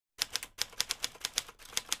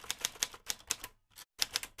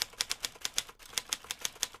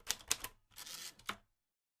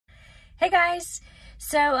Hey guys,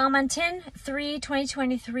 so on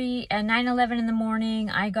 10/3/2023 at 9:11 in the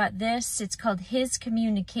morning, I got this. It's called His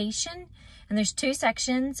Communication, and there's two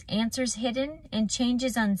sections: answers hidden and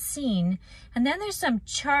changes unseen. And then there's some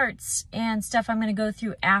charts and stuff I'm going to go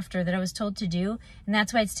through after that I was told to do, and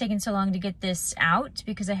that's why it's taken so long to get this out,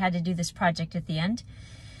 because I had to do this project at the end.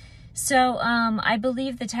 So I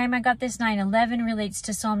believe the time I got this, 9/11, relates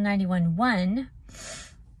to Psalm 91:1.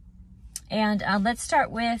 And let's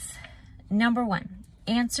start with number 1,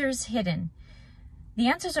 answers hidden. The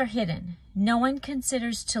answers are hidden. No one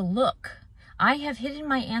considers to look. I have hidden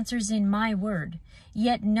my answers in my word,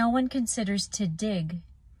 yet no one considers to dig.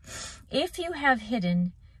 If you have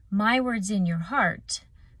hidden my words in your heart,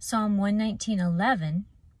 Psalm 119:11,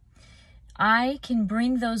 I can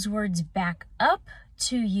bring those words back up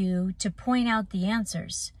to you to point out the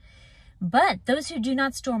answers. But those who do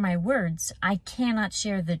not store my words, I cannot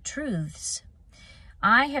share the truths.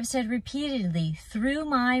 I have said repeatedly through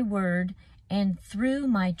my word and through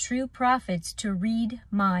my true prophets to read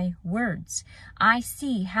my words. I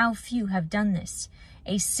see how few have done this.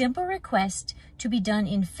 A simple request to be done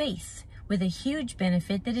in faith with a huge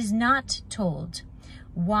benefit that is not told.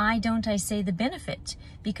 Why don't I say the benefit?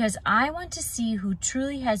 Because I want to see who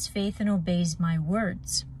truly has faith and obeys my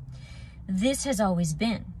words. This has always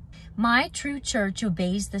been. My true church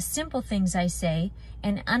obeys the simple things I say,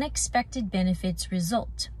 and unexpected benefits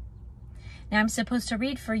result. Now I'm supposed to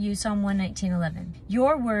read for you Psalm 119:11.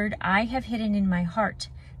 Your word I have hidden in my heart,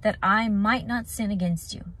 that I might not sin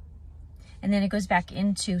against you. And then it goes back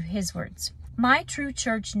into his words. My true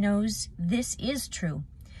church knows this is true.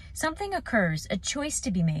 Something occurs, a choice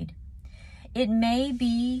to be made. It may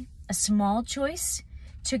be a small choice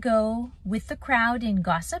to go with the crowd in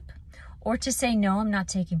gossip, or to say, no, I'm not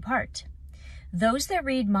taking part. Those that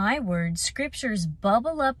read my words, scriptures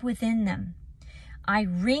bubble up within them. I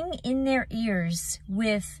ring in their ears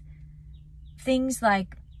with things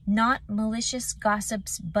like, not malicious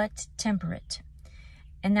gossips, but temperate.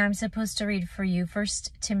 And now I'm supposed to read for you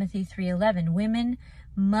 1 Timothy 3:11. Women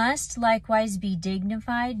must likewise be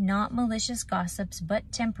dignified, not malicious gossips,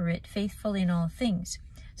 but temperate, faithful in all things.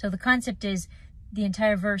 So the concept is, the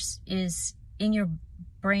entire verse is in your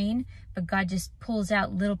brain, but God just pulls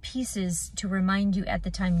out little pieces to remind you at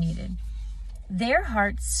the time needed. Their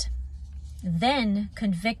hearts then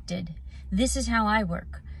convicted. This is how I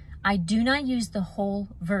work. I do not use the whole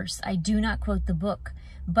verse. I do not quote the book,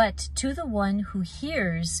 but to the one who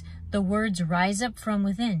hears, the words rise up from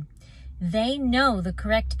within. They know the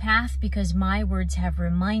correct path because my words have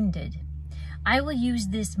reminded. I will use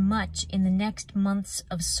this much in the next months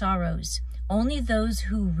of sorrows. Only those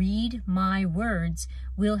who read my words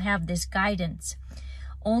will have this guidance.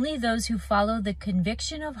 Only those who follow the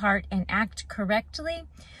conviction of heart and act correctly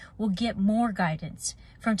will get more guidance.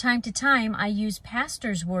 From time to time, I use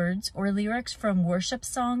pastors' words or lyrics from worship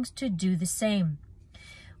songs to do the same.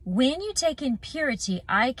 When you take in purity,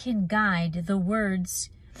 I can guide the words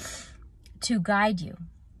to guide you.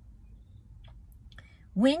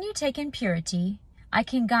 When you take in purity, I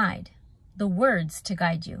can guide the words to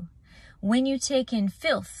guide you. When you take in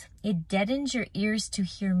filth, it deadens your ears to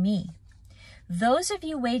hear me. Those of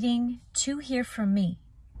you waiting to hear from me,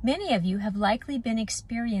 many of you have likely been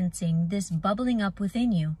experiencing this bubbling up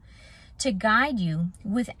within you to guide you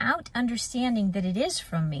without understanding that it is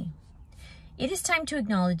from me. It is time to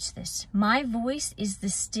acknowledge this. My voice is the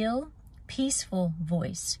still, peaceful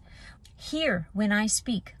voice. Hear when I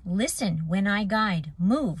speak, listen when I guide,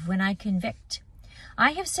 move when I convict.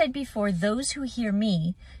 I have said before, those who hear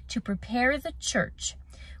me to prepare the church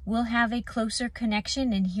will have a closer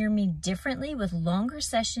connection and hear me differently with longer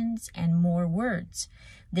sessions and more words.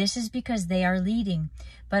 This is because they are leading,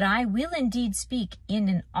 but I will indeed speak in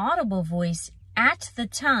an audible voice at the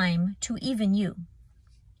time to even you.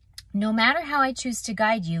 No matter how I choose to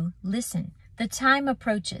guide you, listen. The time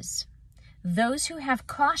approaches. Those who have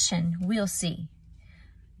caution will see.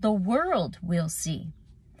 The world will see.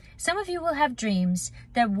 Some of you will have dreams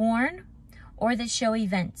that warn or that show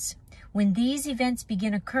events. When these events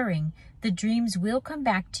begin occurring, the dreams will come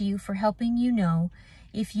back to you for helping you know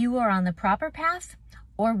if you are on the proper path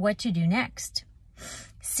or what to do next.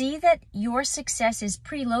 See that your success is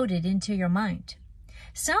preloaded into your mind.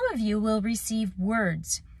 Some of you will receive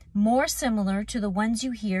words more similar to the ones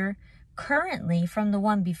you hear currently from the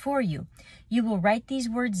one before you. You will write these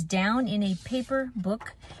words down in a paper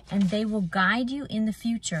book, and they will guide you in the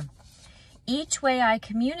future. Each way I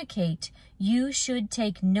communicate, you should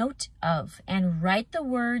take note of and write the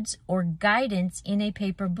words or guidance in a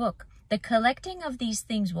paper book. The collecting of these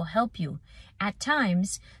things will help you. At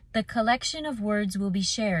times, the collection of words will be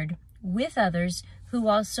shared with others who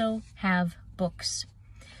also have books.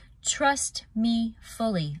 Trust me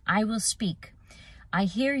fully. I will speak. I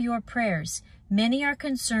hear your prayers. Many are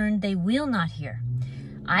concerned they will not hear.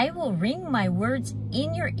 I will ring my words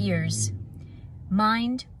in your ears,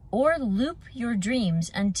 mind, or loop your dreams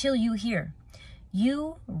until you hear.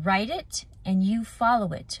 You write it and you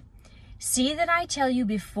follow it. See that I tell you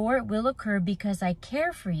before it will occur because I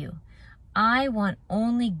care for you. I want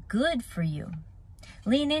only good for you.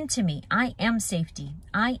 Lean into me. I am safety.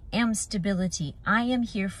 I am stability. I am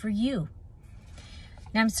here for you.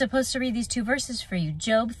 Now I'm supposed to read these two verses for you.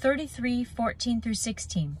 Job 33:14 through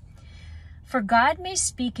 16. For God may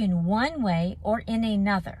speak in one way or in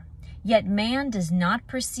another, yet man does not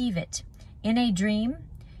perceive it. In a dream,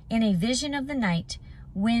 in a vision of the night,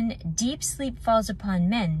 when deep sleep falls upon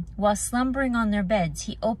men, while slumbering on their beds,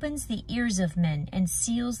 he opens the ears of men and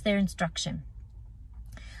seals their instruction.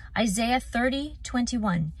 Isaiah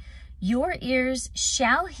 30:21. Your ears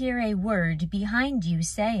shall hear a word behind you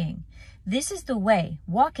saying, this is the way,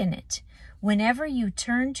 walk in it, whenever you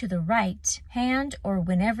turn to the right hand or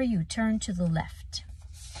whenever you turn to the left.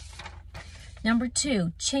 Number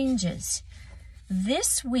 2, changes.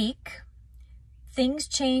 This week, things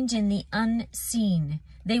change in the unseen.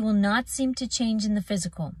 They will not seem to change in the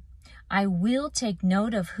physical. I will take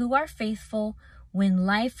note of who are faithful when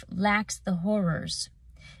life lacks the horrors.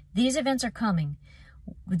 These events are coming.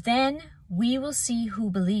 Then we will see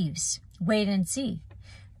who believes. Wait and see.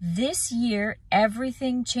 This year,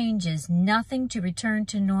 everything changes. Nothing to return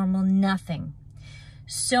to normal, nothing.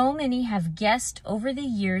 So many have guessed over the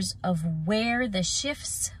years of where the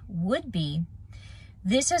shifts would be.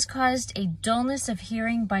 This has caused a dullness of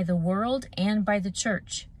hearing by the world and by the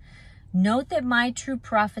church. Note that my true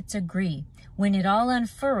prophets agree. When it all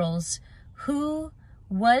unfurls, who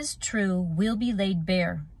was true will be laid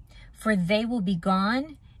bare, for they will be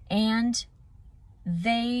gone and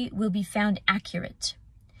they will be found accurate.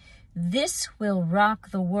 This will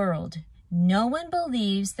rock the world. No one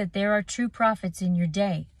believes that there are true prophets in your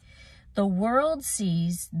day. The world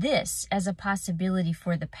sees this as a possibility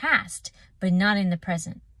for the past, but not in the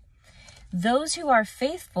present. Those who are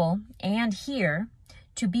faithful and here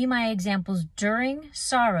to be my examples during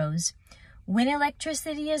sorrows, when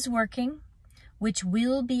electricity is working, which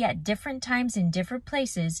will be at different times in different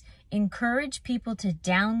places, encourage people to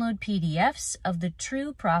download PDFs of the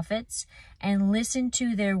true prophets and listen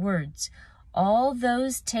to their words. All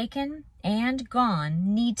those taken and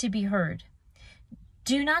gone need to be heard.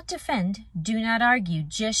 Do not defend, do not argue,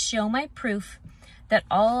 just show my proof that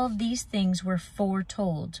all of these things were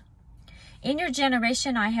foretold. In your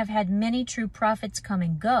generation, I have had many true prophets come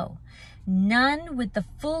and go, none with the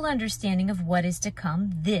full understanding of what is to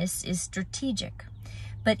come. This is strategic.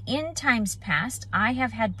 But in times past, I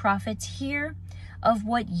have had prophets hear of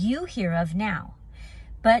what you hear of now.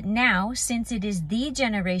 But now, since it is the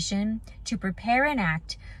generation to prepare and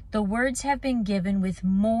act, the words have been given with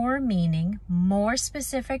more meaning, more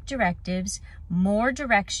specific directives, more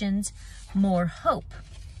directions, more hope.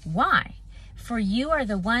 Why? For you are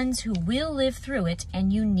the ones who will live through it,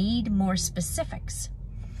 and you need more specifics.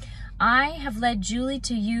 I have led Julie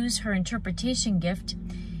to use her interpretation gift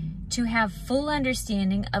to have full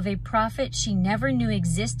understanding of a prophet she never knew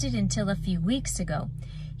existed until a few weeks ago.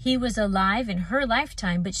 He was alive in her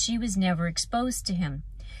lifetime, but she was never exposed to him.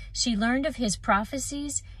 She learned of his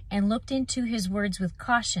prophecies and looked into his words with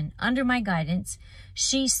caution. Under my guidance,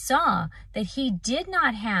 she saw that he did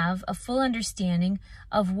not have a full understanding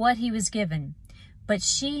of what he was given, but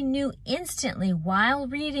she knew instantly while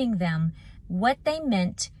reading them what they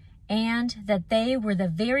meant and that they were the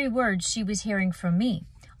very words she was hearing from me,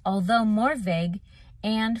 although more vague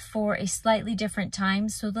and for a slightly different time,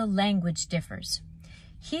 so the language differs.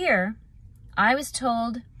 Here, I was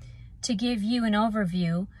told to give you an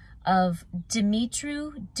overview of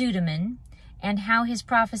Dumitru Duduman and how his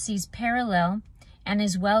prophecies parallel, and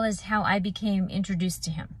as well as how I became introduced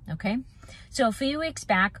to him, okay? So a few weeks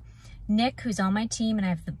back, Nick, who's on my team, and I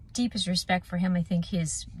have the deepest respect for him, I think he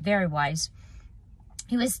is very wise,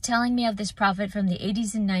 he was telling me of this prophet from the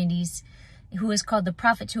 80s and 90s who was called the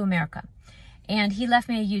Prophet to America. And he left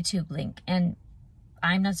me a YouTube link, and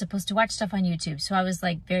I'm not supposed to watch stuff on YouTube. So I was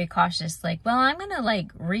like very cautious, like, well, I'm going to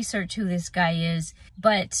like research who this guy is,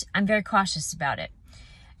 but I'm very cautious about it.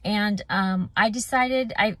 And I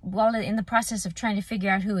decided, while in the process of trying to figure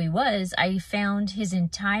out who he was, I found his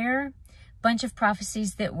entire bunch of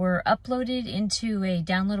prophecies that were uploaded into a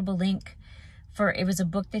downloadable link it was a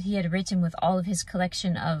book that he had written with all of his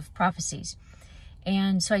collection of prophecies.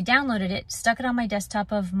 And so I downloaded it, stuck it on my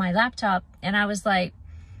desktop of my laptop, and I was like,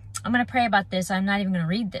 I'm going to pray about this. I'm not even going to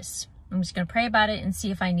read this. I'm just going to pray about it and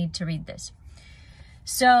see if I need to read this.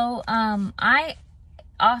 So I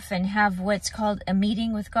often have what's called a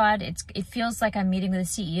meeting with God. It feels like I'm meeting with the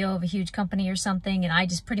CEO of a huge company or something, and I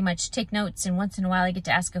just pretty much take notes, and once in a while I get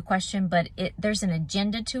to ask a question, but there's an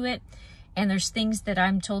agenda to it, and there's things that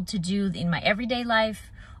I'm told to do in my everyday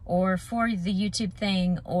life, or for the YouTube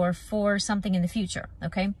thing, or for something in the future,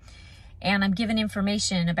 okay? And I'm given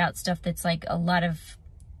information about stuff that's like a lot of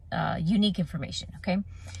unique information, okay?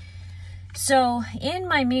 So in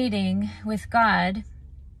my meeting with God,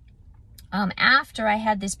 after I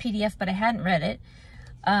had this PDF, but I hadn't read it,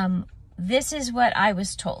 this is what I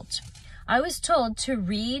was told. I was told to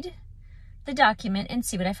read the document and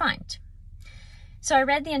see what I find. So I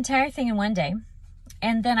read the entire thing in one day,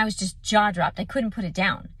 and then I was just jaw-dropped. I couldn't put it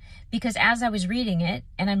down, because as I was reading it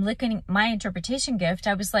and I'm looking at my interpretation gift,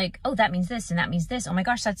 I was like, oh, that means this and that means this. Oh my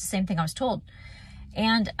gosh, that's the same thing I was told.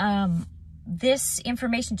 And this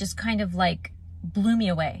information just kind of like blew me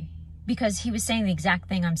away, because he was saying the exact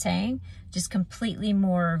thing I'm saying, just completely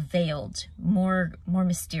more veiled, more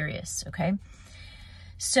mysterious, okay?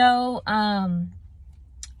 So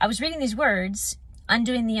I was reading these words,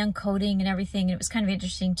 undoing the uncoding and everything, and it was kind of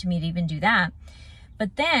interesting to me to even do that.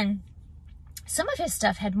 But then some of his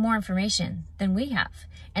stuff had more information than we have,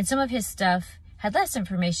 and some of his stuff had less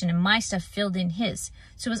information, and my stuff filled in his.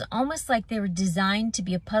 So it was almost like they were designed to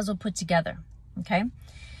be a puzzle put together, okay?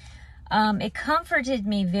 It comforted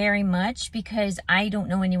me very much, because I don't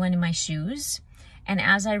know anyone in my shoes. And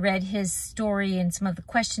as I read his story and some of the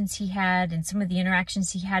questions he had and some of the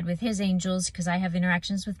interactions he had with his angels, because I have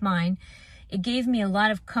interactions with mine, it gave me a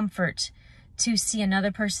lot of comfort to see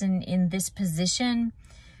another person in this position,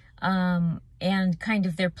 and kind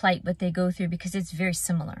of their plight, what they go through, because it's very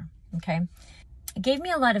similar, okay? It gave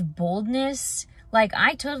me a lot of boldness. Like,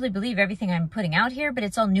 I totally believe everything I'm putting out here, but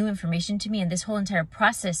it's all new information to me, and this whole entire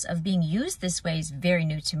process of being used this way is very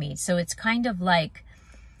new to me. So it's kind of like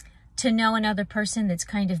to know another person that's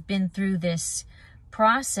kind of been through this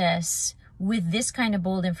process with this kind of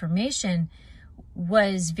bold information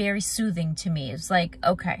was very soothing to me. It's like,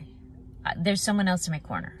 okay, there's someone else in my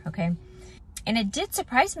corner, okay? And it did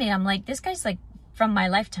surprise me. I'm like, this guy's like from my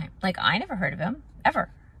lifetime. Like, I never heard of him, ever.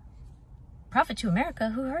 Prophet to America,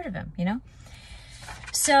 who heard of him, you know?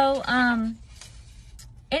 So,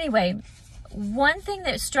 anyway, one thing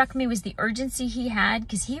that struck me was the urgency he had,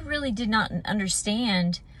 because he really did not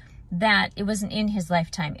understand that it wasn't in his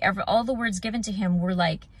lifetime. All the words given to him were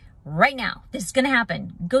like, right now, this is going to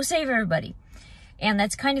happen. Go save everybody. And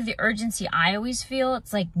that's kind of the urgency I always feel.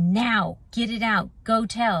 It's like, now, get it out, go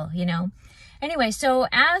tell, you know? Anyway, so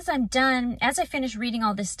as I'm done, as I finish reading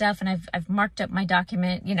all this stuff, and I've marked up my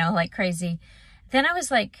document, you know, like crazy, then I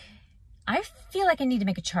was like, I feel like I need to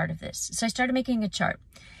make a chart of this. So I started making a chart,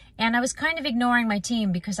 and I was kind of ignoring my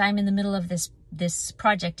team, because I'm in the middle of this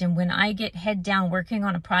project. And when I get head down working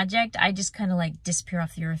on a project, I just kind of like disappear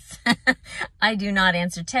off the earth. I do not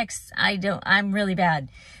answer texts. I'm really bad,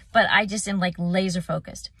 but I just am like laser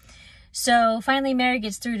focused. So finally Mary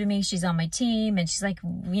gets through to me. She's on my team, and she's like,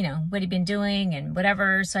 you know, what have you been doing and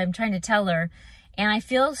whatever. So I'm trying to tell her, and I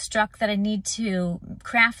feel struck that I need to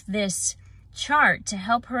craft this chart to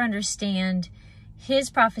help her understand his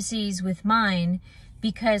prophecies with mine,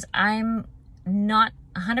 because I'm not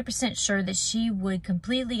 100% sure that she would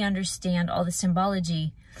completely understand all the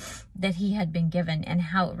symbology that he had been given and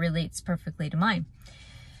how it relates perfectly to mine.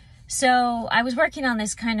 So I was working on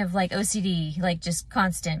this kind of like OCD, like just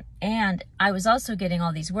constant. And I was also getting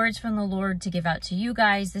all these words from the Lord to give out to you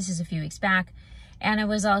guys. This is a few weeks back. And I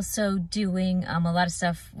was also doing a lot of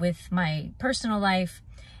stuff with my personal life.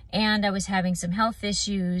 And I was having some health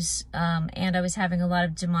issues. And I was having a lot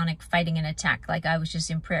of demonic fighting and attack. Like, I was just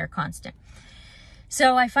in prayer constant.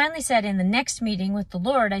 So I finally said in the next meeting with the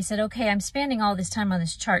Lord, I said, okay, I'm spending all this time on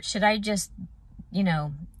this chart. Should I just, you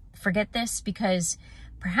know, forget this? Because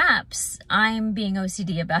perhaps I'm being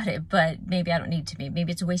OCD about it, but maybe I don't need to be.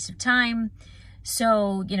 Maybe it's a waste of time.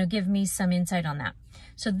 So, you know, give me some insight on that.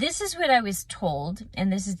 So this is what I was told,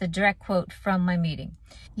 and this is the direct quote from my meeting.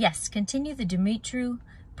 Yes, continue the Dumitru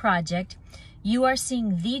project. You are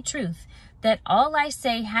seeing the truth that all I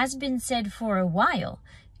say has been said for a while.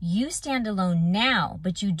 You stand alone now,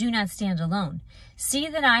 but you do not stand alone. See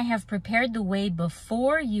that I have prepared the way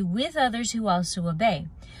before you with others who also obey.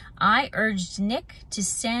 I urged Nick to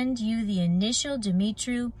send you the initial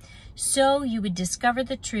Dumitru so you would discover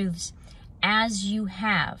the truths as you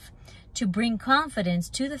have, to bring confidence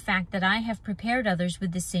to the fact that I have prepared others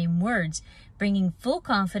with the same words, bringing full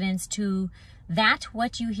confidence to that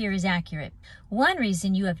what you hear is accurate. One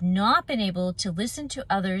reason you have not been able to listen to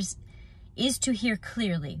others is to hear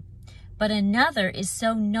clearly, but another is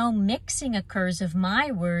so no mixing occurs of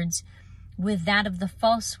my words with that of the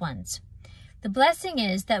false ones. The blessing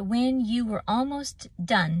is that when you were almost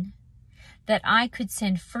done, that I could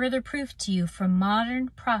send further proof to you from modern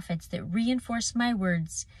prophets that reinforce my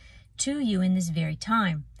words to you in this very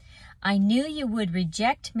time. I knew you would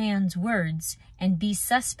reject man's words and be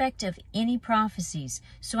suspect of any prophecies,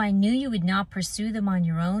 so I knew you would not pursue them on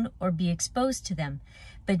your own or be exposed to them.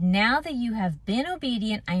 But now that you have been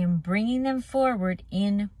obedient, I am bringing them forward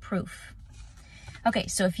in proof. Okay,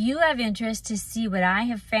 so if you have interest to see what I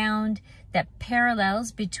have found that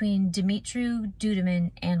parallels between Dumitru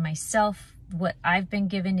Duduman and myself, what I've been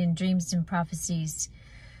given in dreams and prophecies,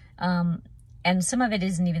 and some of it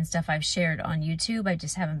isn't even stuff I've shared on YouTube. I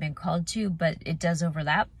just haven't been called to, but it does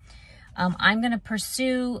overlap. I'm going to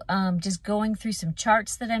pursue just going through some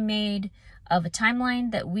charts that I made of a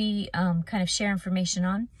timeline that we kind of share information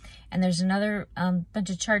on. And there's another bunch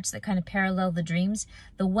of charts that kind of parallel the dreams.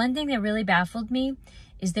 The one thing that really baffled me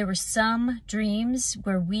is there were some dreams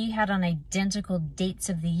where we had on identical dates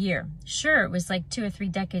of the year. Sure, it was like 2 or 3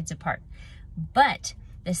 decades apart. But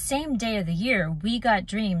the same day of the year, we got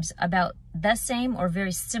dreams about the same or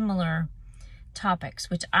very similar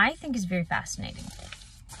topics, which I think is very fascinating.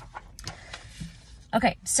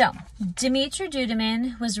 Okay, so Dumitru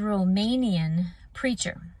Duduman was a Romanian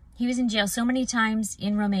preacher. He was in jail so many times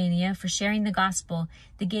in Romania for sharing the gospel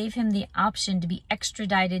that gave him the option to be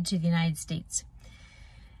extradited to the United States.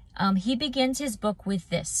 He begins his book with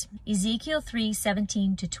this, Ezekiel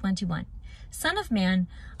 3:17-21. Son of man,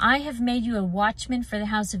 I have made you a watchman for the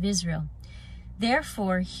house of Israel.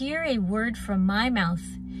 Therefore, hear a word from my mouth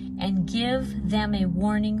and give them a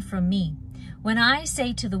warning from me. When I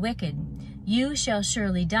say to the wicked, you shall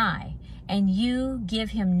surely die, and you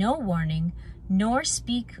give him no warning, nor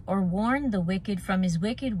speak or warn the wicked from his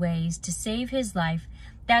wicked ways to save his life,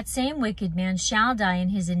 that same wicked man shall die in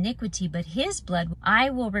his iniquity, but his blood I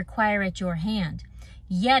will require at your hand.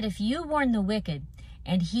 Yet if you warn the wicked,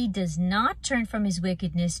 and he does not turn from his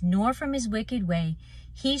wickedness, nor from his wicked way,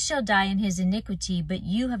 he shall die in his iniquity, but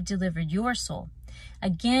you have delivered your soul.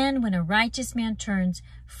 Again, when a righteous man turns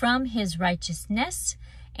from his righteousness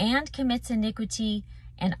and commits iniquity,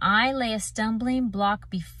 and I lay a stumbling block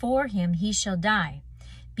before him, he shall die.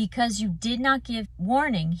 Because you did not give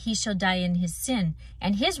warning, he shall die in his sin,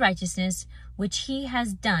 and his righteousness, which he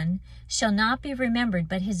has done, shall not be remembered,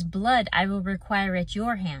 but his blood I will require at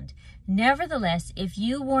your hand. Nevertheless, if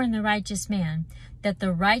you warn the righteous man that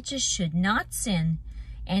the righteous should not sin,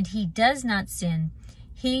 and he does not sin,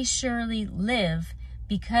 he surely live,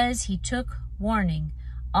 because he took warning.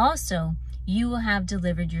 Also, you will have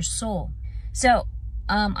delivered your soul. So,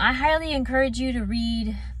 I highly encourage you to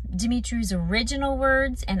read Dumitru's original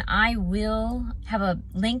words, and I will have a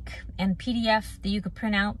link and PDF that you could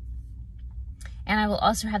print out. And I will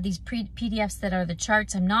also have these PDFs that are the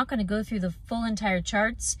charts. I'm not going to go through the full entire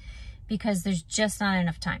charts because there's just not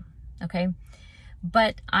enough time, okay?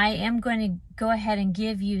 But I am going to go ahead and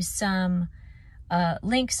give you some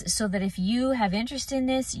links so that if you have interest in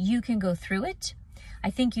this, you can go through it. I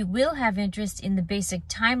think you will have interest in the basic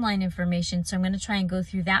timeline information, so I'm going to try and go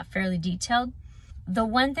through that fairly detailed. The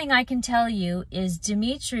one thing I can tell you is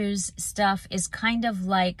Dumitru's stuff is kind of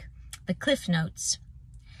like the Cliff Notes,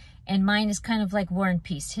 and mine is kind of like War and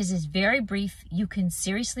Peace. His is very brief. You can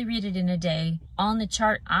seriously read it in a day. On the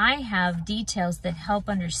chart, I have details that help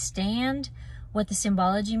understand what the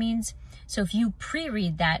symbology means. So if you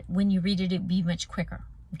pre-read that, when you read it, it'd be much quicker,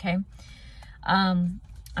 okay?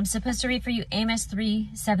 I'm supposed to read for you Amos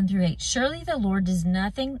 3:7-8. Surely the Lord does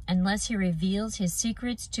nothing unless he reveals his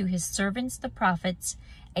secrets to his servants, the prophets.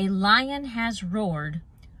 A lion has roared.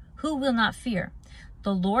 Who will not fear?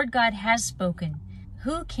 The Lord God has spoken.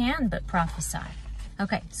 Who can but prophesy?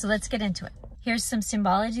 Okay, so let's get into it. Here's some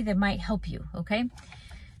symbology that might help you, okay?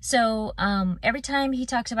 So every time he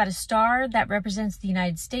talks about a star, that represents the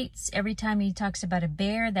United States. Every time he talks about a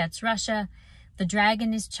bear, that's Russia. The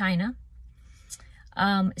dragon is China.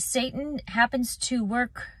 Satan happens to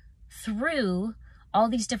work through all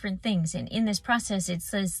these different things. And in this process, it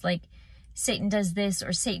says like Satan does this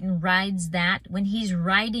or Satan rides that. When he's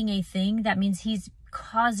riding a thing, that means he's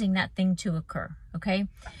causing that thing to occur. Okay.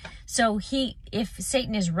 So if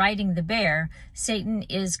Satan is riding the bear, Satan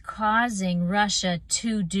is causing Russia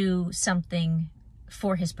to do something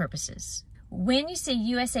for his purposes. When you say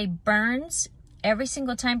USA burns, every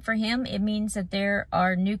single time for him, it means that there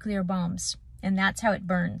are nuclear bombs. And that's how it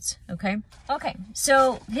burns, okay? Okay,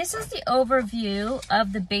 so this is the overview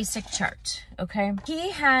of the basic chart, okay?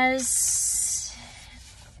 He has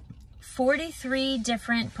 43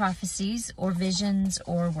 different prophecies or visions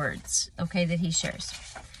or words, okay, that he shares.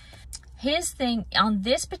 his thing on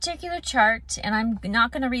this particular chart, and I'm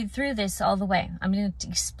not going to read through this all the way. I'm going to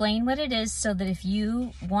explain what it is so that if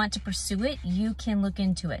you want to pursue it, you can look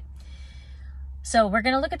into it. So we're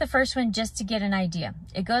going to look at the first one just to get an idea.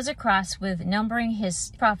 It goes across with numbering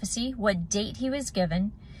his prophecy, what date he was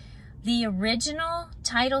given. The original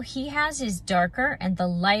title he has is darker, and the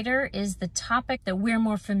lighter is the topic that we're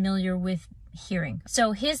more familiar with hearing.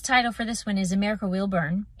 So his title for this one is America Will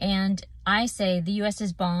Burn, and I say the U.S.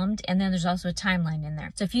 is bombed, and then there's also a timeline in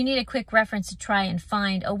there. So if you need a quick reference to try and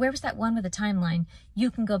find, oh, where was that one with a timeline,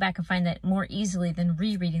 you can go back and find that more easily than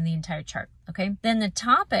rereading the entire chart, okay? Then the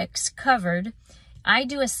topics covered, I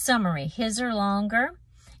do a summary. His are longer,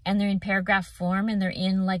 and they're in paragraph form, and they're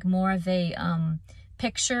in like more of a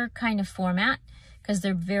picture kind of format, because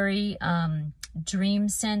they're very dream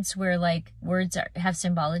sense, where like words have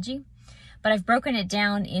symbology. But I've broken it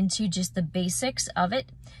down into just the basics of it.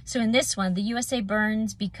 So in this one, the USA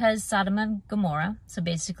burns because Sodom and Gomorrah, so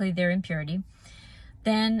basically their impurity.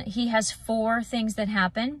 Then he has 4 things that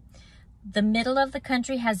happen. The middle of the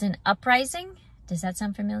country has an uprising. Does that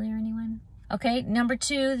sound familiar, anyone? Okay, number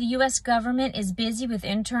 2, the US government is busy with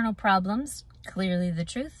internal problems. Clearly the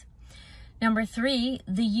truth. Number 3,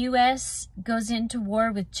 the US goes into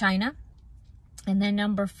war with China. And then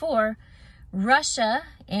number 4, Russia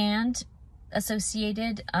and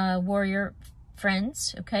associated warrior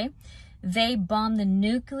friends, okay, they bomb the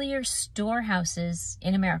nuclear storehouses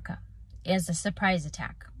in America as a surprise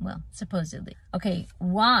attack. Well, supposedly. Okay,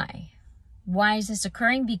 why? Why is this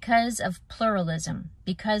occurring? Because of pluralism.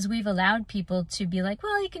 Because we've allowed people to be like,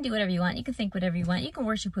 well, you can do whatever you want. You can think whatever you want. You can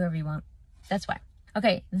worship whoever you want. That's why.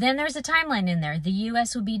 Okay, then there's a timeline in there. The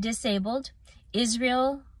U.S. will be disabled.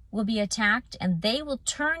 Israel will be attacked, and they will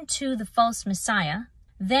turn to the false Messiah.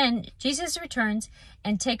 Then Jesus returns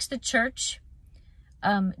and takes the church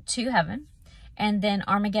to heaven, and then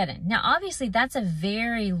Armageddon. Now, obviously, that's a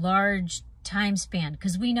very large time span,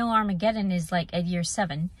 because we know Armageddon is like at year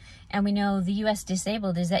 7, and we know the U.S.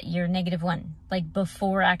 disabled is at year -1, like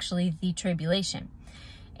before actually the tribulation.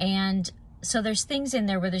 And so there's things in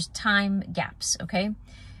there where there's time gaps, okay?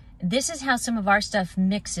 This is how some of our stuff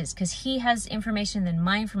mixes, because he has information, then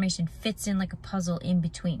my information fits in like a puzzle in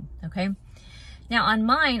between, okay? Now on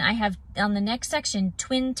mine, I have on the next section,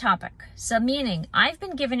 twin topic. So meaning I've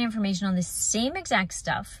been given information on the same exact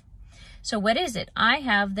stuff. So what is it?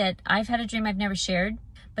 I've had a dream I've never shared,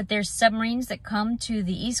 but there's submarines that come to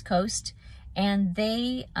the East Coast, and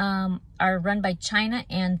they are run by China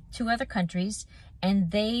and 2 other countries,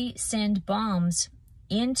 and they send bombs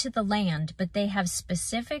into the land, but they have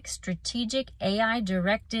specific strategic AI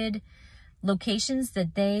directed locations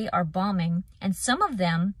that they are bombing, and some of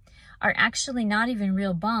them are actually not even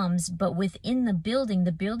real bombs, but within the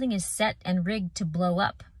building is set and rigged to blow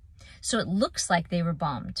up. So it looks like they were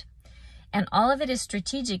bombed. And all of it is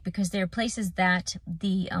strategic, because there are places that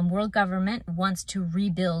the world government wants to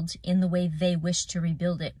rebuild in the way they wish to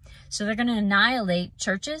rebuild it. So they're going to annihilate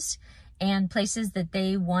churches and places that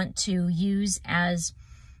they want to use as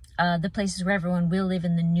the places where everyone will live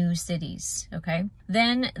in the new cities, okay?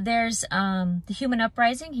 Then there's the human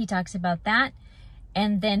uprising. He talks about that.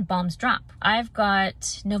 And then bombs drop. I've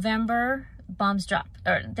got November, bombs drop.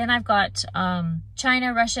 Then I've got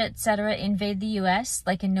China, Russia, etc. invade the U.S.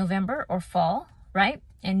 like in November or fall, right?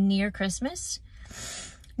 And near Christmas.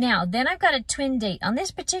 Now, then I've got a twin date. On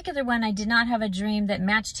this particular one, I did not have a dream that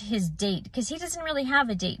matched his date, because he doesn't really have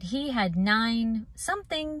a date. He had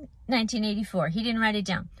 9-something 1984. He didn't write it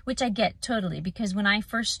down, which I get totally, because when I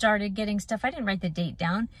first started getting stuff, I didn't write the date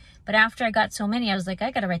down. But after I got so many, I was like,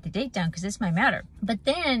 I got to write the date down because this might matter. But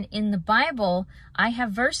then in the Bible, I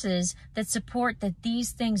have verses that support that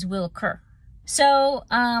these things will occur. So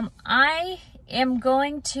I am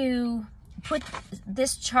going to put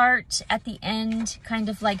this chart at the end, kind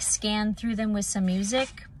of like scan through them with some music.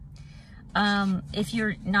 If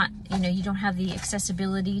you're not, you don't have the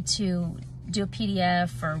accessibility to do a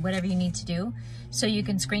PDF or whatever you need to do. So you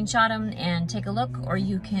can screenshot them and take a look, or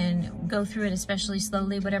you can go through it especially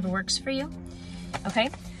slowly, whatever works for you. Okay,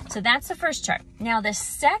 so that's the first chart. Now the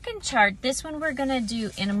second chart, this one we're gonna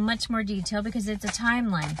do in a much more detail because it's a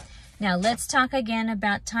timeline. Now let's talk again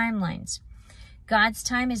about timelines. God's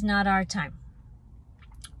time is not our time.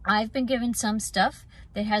 I've been given some stuff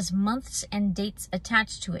that has months and dates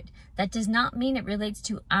attached to it. That does not mean it relates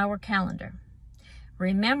to our calendar.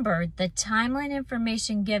 Remember, the timeline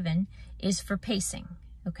information given is for pacing,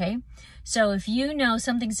 okay? So if you know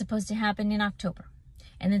something's supposed to happen in October,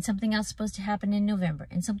 and then something else is supposed to happen in November,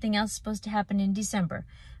 and something else is supposed to happen in December,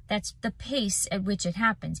 that's the pace at which it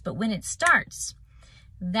happens. But when it starts,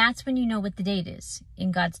 that's when you know what the date is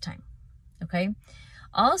in God's time, okay?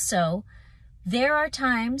 Also, there are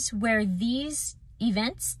times where these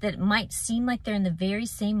events that might seem like they're in the very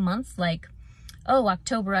same month, like, oh,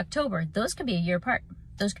 October, those could be a year apart.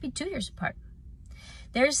 Those could be 2 years apart.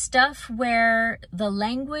 There's stuff where the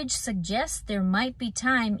language suggests there might be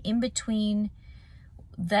time in between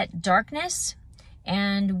that darkness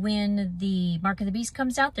and when the Mark of the Beast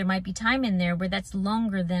comes out. There might be time in there where that's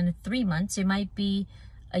longer than 3 months. It might be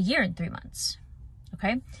a year and 3 months.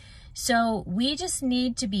 Okay? So we just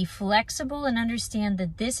need to be flexible and understand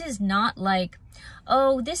that this is not like,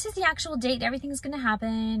 oh, this is the actual date, everything's going to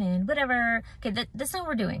happen and whatever. Okay, that's not what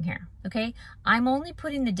we're doing here, okay? I'm only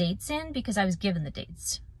putting the dates in because I was given the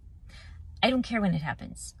dates. I don't care when it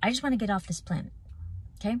happens. I just want to get off this planet,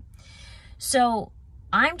 okay? So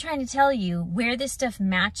I'm trying to tell you where this stuff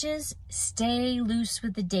matches. Stay loose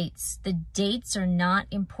with the dates. The dates are not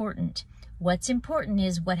important. What's important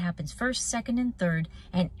is what happens first, second, and third.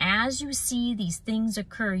 And as you see these things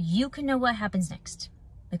occur, you can know what happens next.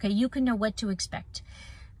 Okay, you can know what to expect.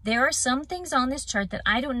 There are some things on this chart that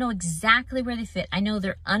I don't know exactly where they fit. I know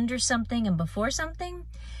they're under something and before something,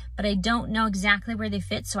 but I don't know exactly where they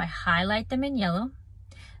fit. So I highlight them in yellow.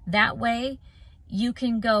 That way you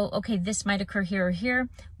can go, okay, this might occur here or here.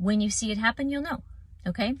 When you see it happen, you'll know.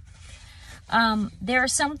 Okay. There are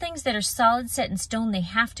some things that are solid, set in stone. They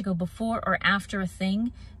have to go before or after a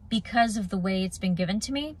thing because of the way it's been given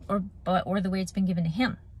to me or the way it's been given to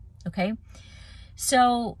him. Okay.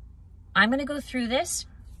 So I'm going to go through this.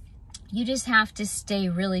 You just have to stay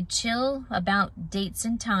really chill about dates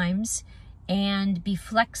and times and be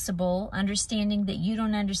flexible, understanding that you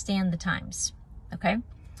don't understand the times. Okay.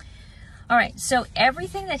 All right, so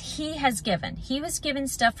everything that he has given, he was given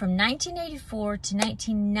stuff from 1984 to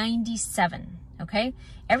 1997, okay?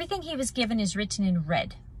 Everything he was given is written in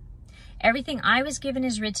red. Everything I was given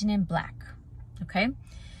is written in black, okay?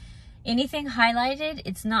 Anything highlighted,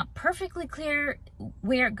 it's not perfectly clear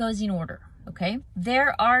where it goes in order, okay?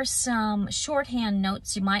 There are some shorthand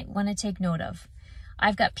notes you might want to take note of.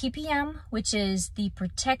 I've got PPM, which is the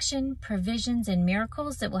protection, provisions, and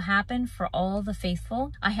miracles that will happen for all the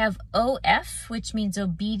faithful. I have OF, which means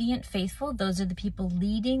obedient faithful. Those are the people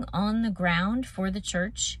leading on the ground for the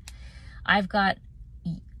church. I've got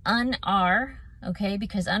UNR, okay,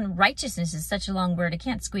 because unrighteousness is such a long word, I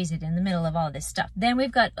can't squeeze it in the middle of all this stuff. Then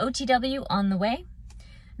we've got OTW, on the way.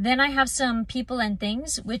 Then I have some people and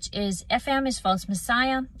things, which is FM is false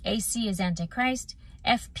messiah, AC is antichrist,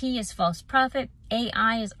 FP is false prophet,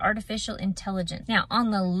 AI is artificial intelligence. Now, on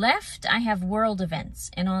the left, I have world events,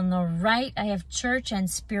 and on the right, I have church and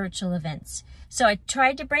spiritual events. So I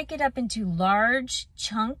tried to break it up into large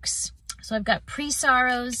chunks. So I've got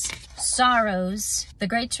pre-sorrows, sorrows, the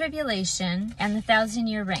Great Tribulation, and the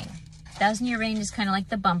 1,000-year reign. 1,000-year reign is kind of like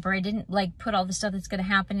the bumper. I didn't like put all the stuff that's going to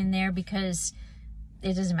happen in there because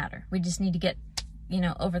it doesn't matter. We just need to get,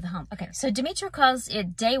 over the hump. Okay, so Demetra calls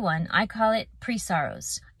it day one. I call it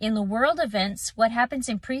pre-sorrows. In the world events, what happens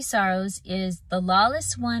in pre-sorrows is the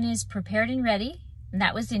lawless one is prepared and ready. And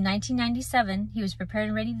that was in 1997. He was prepared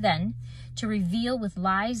and ready then to reveal with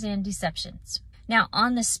lies and deceptions. Now,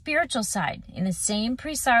 on the spiritual side, in the same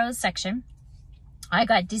pre-sorrows section, I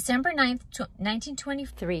got December 9th,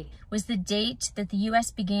 1923 was the date that the U.S.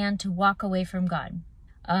 began to walk away from God.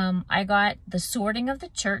 I got the sorting of the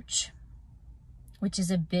church, which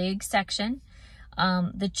is a big section.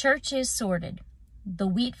 The church is sorted. The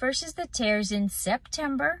wheat versus the tares in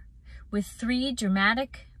September with 3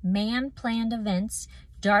 dramatic man-planned events.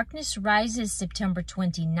 Darkness rises September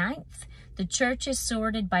 29th. The church is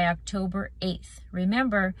sorted by October 8th.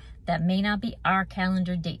 Remember, that may not be our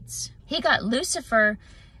calendar dates. He got Lucifer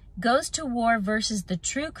goes to war versus the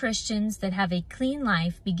true Christians that have a clean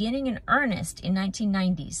life beginning in earnest in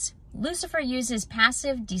 1990s. Lucifer uses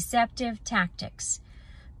passive, deceptive tactics.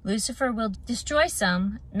 Lucifer will destroy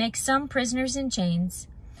some, make some prisoners in chains.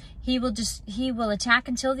 He will attack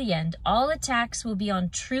until the end. All attacks will be on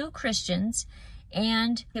true Christians,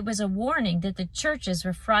 and it was a warning that the churches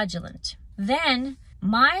were fraudulent. Then,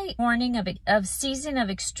 my warning of season of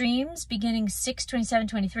extremes beginning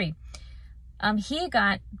 6/27/23. He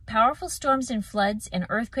got powerful storms and floods and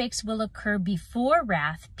earthquakes will occur before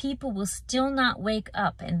wrath. People will still not wake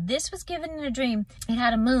up. And this was given in a dream. It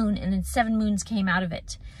had a moon and then 7 moons came out of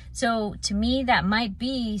it. So to me, that might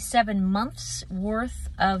be 7 months worth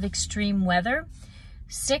of extreme weather.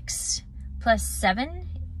 6 plus 7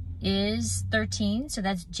 is 13. So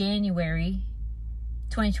that's January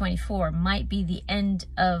 2024 might be the end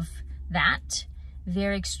of that.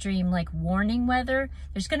 Very extreme, like warning weather.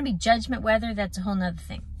 There's going to be judgment weather. That's a whole nother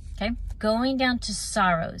thing. Okay. Going down to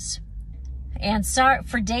sorrows. And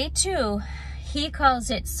for day 2, He calls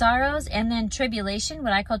it sorrows and then tribulation,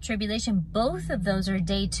 what I call tribulation. Both of those are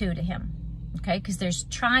day 2 to him, okay? Because there's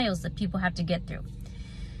trials that people have to get through.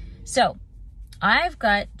 So I've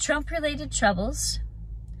got Trump-related troubles,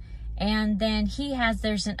 and then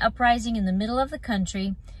there's an uprising in the middle of the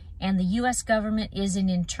country, and the U.S. government is in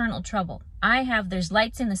internal trouble. There's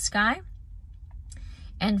lights in the sky,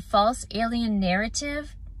 and false alien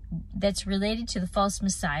narrative that's related to the false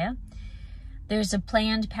Messiah. There's a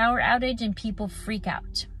planned power outage and people freak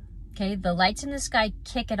out. Okay, the lights in the sky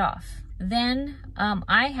kick it off. Then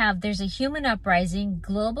there's a human uprising,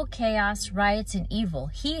 global chaos, riots, and evil.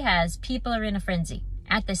 People are in a frenzy.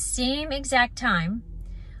 At the same exact time,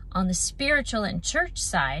 on the spiritual and church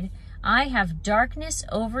side, I have darkness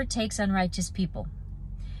overtakes unrighteous people.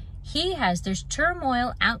 There's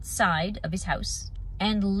turmoil outside of his house,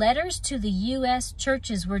 and letters to the U.S.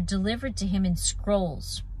 churches were delivered to him in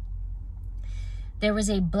scrolls. There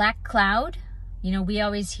was a black cloud. You know, we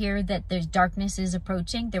always hear that there's darkness is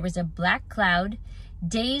approaching. There was a black cloud,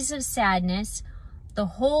 days of sadness. The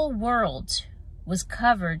whole world was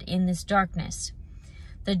covered in this darkness.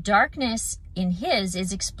 The darkness in his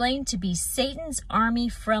is explained to be Satan's army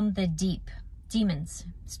from the deep. Demons,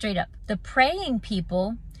 straight up. The praying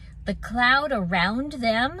people, the cloud around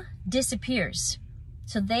them disappears.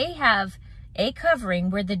 So they have a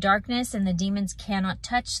covering where the darkness and the demons cannot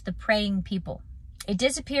touch the praying people. It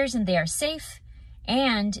disappears and they are safe,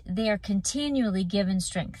 and they are continually given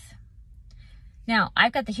strength. Now,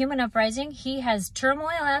 I've got the human uprising. He has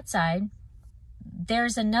turmoil outside.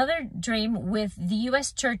 There's another dream with the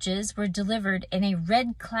U.S. churches were delivered and a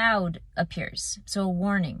red cloud appears. So a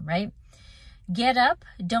warning, right? Get up,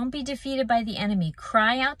 don't be defeated by the enemy.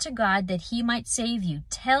 Cry out to God that he might save you.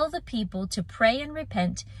 Tell the people to pray and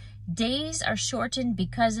repent. Days are shortened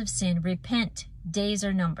because of sin. Repent, days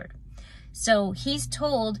are numbered. So he's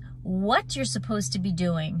told what you're supposed to be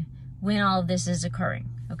doing when all of this is occurring,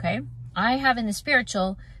 okay? I have in the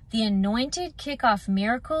spiritual, the anointed kick off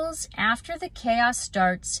miracles after the chaos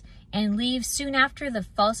starts and leave soon after the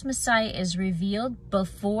false Messiah is revealed,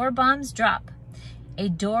 before bombs drop. A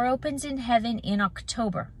door opens in heaven in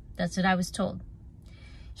October. That's what I was told.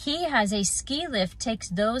 He has a ski lift, takes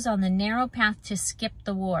those on the narrow path to skip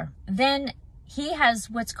the war. Then he has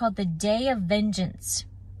what's called the Day of Vengeance.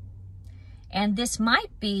 And this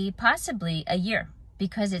might be possibly a year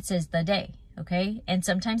because it says the day, okay? And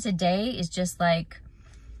sometimes a day is just like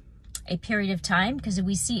a period of time, because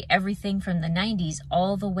we see everything from the 90s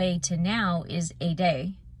all the way to now is a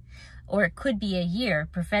day. Or it could be a year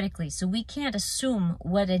prophetically. So we can't assume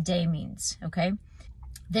what a day means, okay?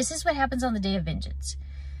 This is what happens on the Day of Vengeance.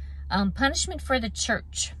 Punishment for the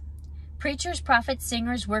church. Preachers, prophets,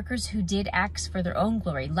 singers, workers who did acts for their own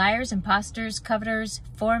glory. Liars, impostors, coveters,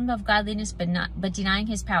 form of godliness but denying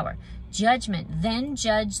his power. Judgment, then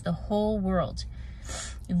judge the whole world.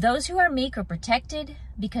 Those who are meek are protected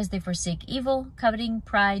because they forsake evil, coveting,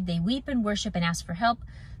 pride. They weep and worship and ask for help.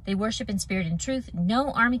 They worship in spirit and truth.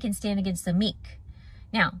 No army can stand against the meek.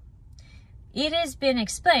 Now, it has been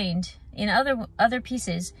explained in other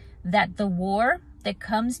pieces that the war that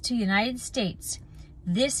comes to the United States,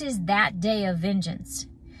 this is that day of vengeance.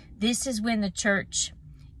 This is when the church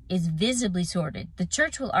is visibly sorted. The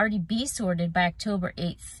church will already be sorted by October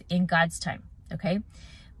 8th in God's time, okay?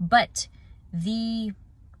 But the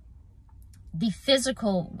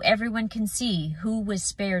physical, everyone can see who was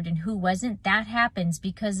spared and who wasn't. That happens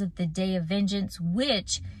because of the Day of Vengeance,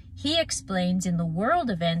 which he explains in the world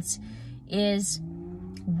events is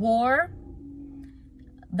war,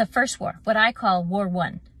 the first war, what I call War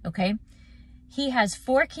I, okay? He has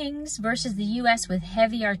 4 kings versus the U.S. with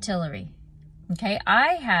heavy artillery, okay?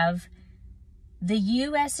 I have the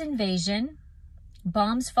U.S. invasion,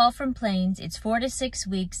 bombs fall from planes, it's 4 to 6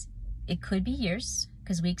 weeks, it could be years,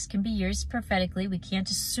 because weeks can be years prophetically. We can't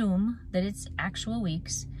assume that it's actual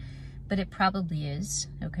weeks, but it probably is,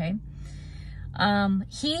 okay?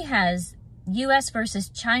 He has U.S. versus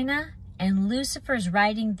China, and Lucifer's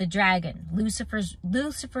riding the dragon. Lucifer's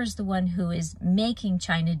the one who is making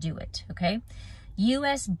China do it, okay?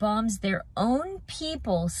 U.S. bombs their own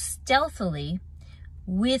people stealthily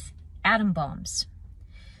with atom bombs.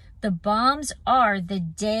 The bombs are the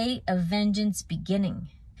Day of Vengeance beginning.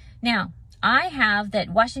 Now, I have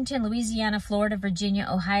that Washington, Louisiana, Florida, Virginia,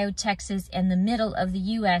 Ohio, Texas, and the middle of the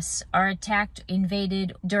U.S. are attacked,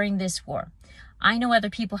 invaded during this war. I know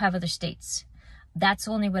other people have other states. That's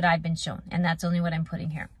only what I've been shown, and that's only what I'm putting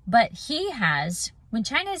here. But he has, when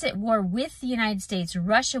China is at war with the United States,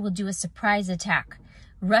 Russia will do a surprise attack.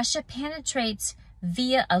 Russia penetrates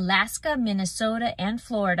via Alaska, Minnesota, and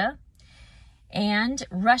Florida, And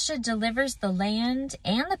Russia delivers the land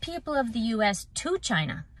and the people of the U.S. to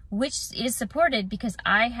China, which is supported because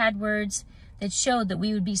I had words that showed that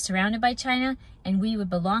we would be surrounded by China and we would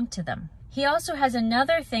belong to them. He also has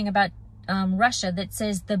another thing about Russia that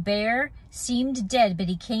says the bear seemed dead, but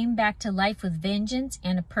he came back to life with vengeance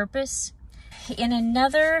and a purpose. In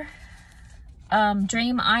another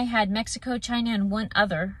dream, I had Mexico, China, and one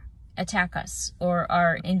other attack us or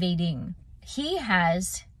are invading. He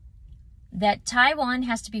has that Taiwan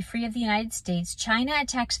has to be free of the United States. China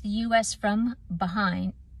attacks the U.S. from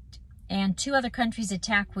behind, and 2 other countries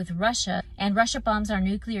attack with Russia, and Russia bombs our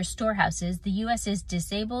nuclear storehouses. The U.S. is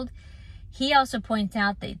disabled. He also points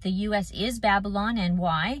out that the U.S. is Babylon and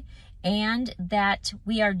why, and that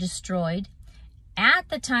we are destroyed. At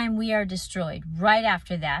the time we are destroyed, right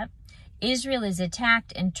after that, Israel is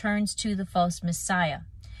attacked and turns to the false Messiah.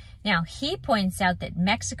 Now, he points out that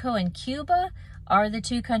Mexico and Cuba are the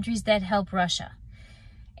 2 countries that help Russia.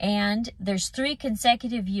 And there's 3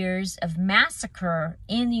 consecutive years of massacre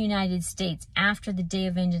in the United States after the Day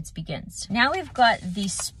of Vengeance begins. Now we've got the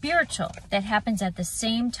spiritual that happens at the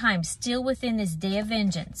same time, still within this Day of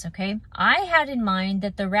Vengeance, okay? I had in mind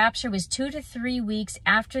that the rapture was 2 to 3 weeks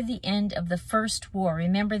after the end of the first war.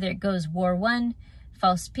 Remember that it goes War 1,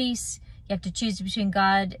 false peace. You have to choose between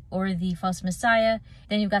God or the false Messiah.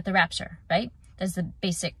 Then you've got the rapture, right? That's the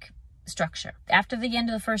basic structure. After the end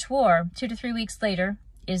of the first war, 2 to 3 weeks later,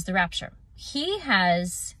 is the rapture. He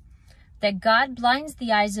has that God blinds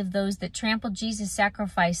the eyes of those that trample Jesus'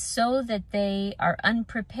 sacrifice so that they are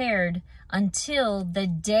unprepared until the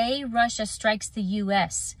day Russia strikes the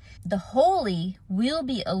U.S. The holy will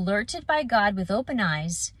be alerted by God with open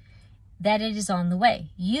eyes that it is on the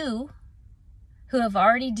way. You who have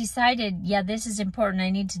already decided, yeah, this is important,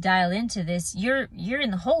 I need to dial into this, you're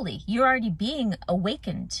in the holy. You're already being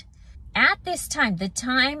awakened. At this time, the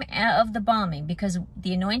time of the bombing, because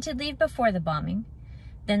the anointed leave before the bombing,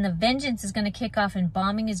 then the vengeance is going to kick off and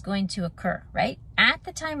bombing is going to occur, right? At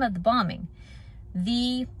the time of the bombing,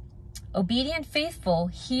 the obedient faithful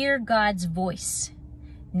hear God's voice.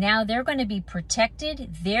 Now they're going to be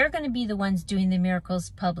protected. They're going to be the ones doing the miracles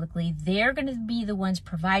publicly. They're going to be the ones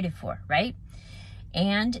provided for, right?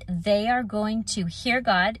 And they are going to hear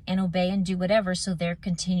God and obey and do whatever, so they're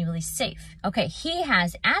continually safe. Okay, he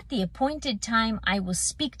has, at the appointed time, I will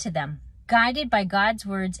speak to them, guided by God's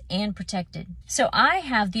words and protected. So I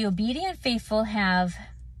have the obedient faithful have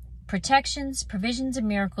protections, provisions, and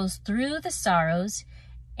miracles through the sorrows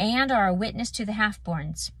and are a witness to the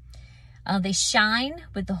half-borns. They shine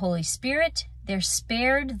with the Holy Spirit. They're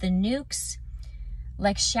spared the nukes,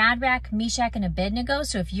 like Shadrach, Meshach, and Abednego.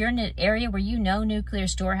 So if you're in an area where you know nuclear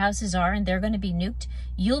storehouses are and they're going to be nuked,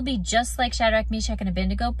 you'll be just like Shadrach, Meshach, and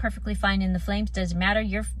Abednego, perfectly fine in the flames. Doesn't matter.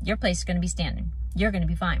 Your place is going to be standing. You're going to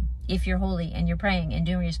be fine if you're holy and you're praying and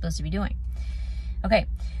doing what you're supposed to be doing. Okay,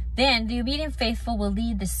 then the obedient faithful will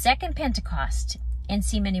lead the second Pentecost and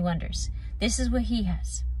see many wonders. This is what he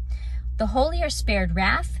has. The holy are spared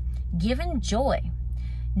wrath, given joy.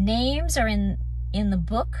 Names are in the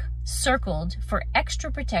book, circled for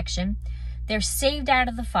extra protection. They're saved out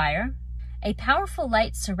of the fire. A powerful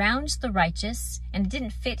light surrounds the righteous, and it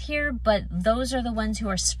didn't fit here, but those are the ones who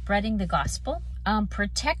are spreading the gospel.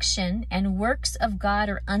 Protection and works of God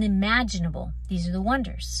are unimaginable. These are the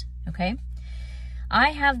wonders, okay?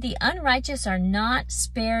 I have the unrighteous are not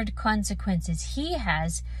spared consequences. He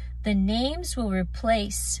has the names will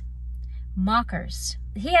replace mockers.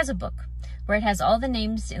 He has a book where it has all the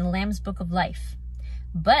names in the Lamb's Book of Life.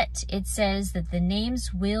 But it says that the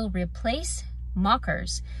names will replace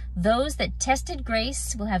mockers. Those that tested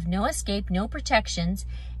grace will have no escape, no protections,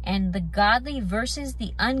 and the godly versus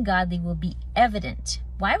the ungodly will be evident.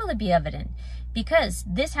 Why will it be evident? Because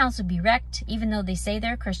this house will be wrecked, even though they say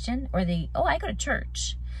they're Christian, or I go to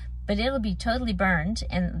church, but it'll be totally burned,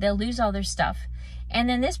 and they'll lose all their stuff. And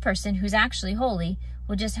then this person who's actually holy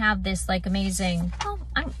will just have this like amazing, oh,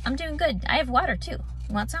 I'm doing good. I have water too.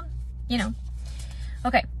 You want some? You know.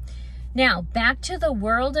 Okay, now back to the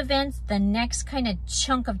world events, the next kind of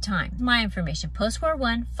chunk of time. My information, post-war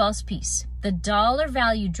I, false peace. The dollar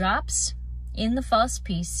value drops in the false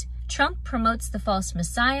peace. Trump promotes the false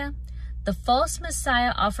messiah. The false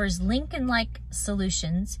messiah offers Lincoln-like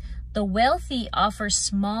solutions. The wealthy offer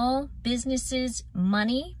small businesses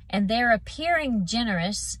money, and they're appearing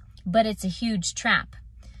generous, but it's a huge trap.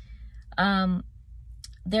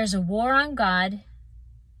 There's a war on God.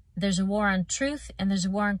 There's a war on truth, and there's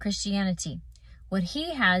a war on Christianity. What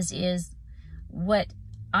he has is what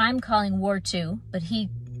I'm calling War II, but he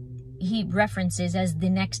references as the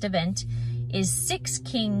next event, is 6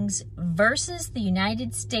 kings versus the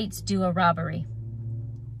United States do a robbery.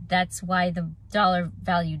 That's why the dollar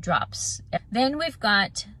value drops. Then we've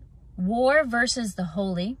got war versus the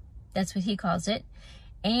holy. That's what he calls it.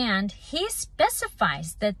 And he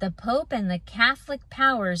specifies that the Pope and the Catholic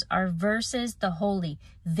powers are versus the holy.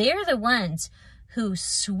 They're the ones who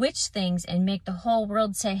switch things and make the whole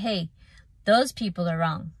world say, hey, those people are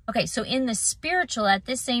wrong. Okay, so in the spiritual at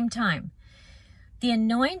this same time, the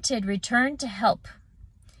anointed return to help.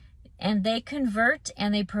 And they convert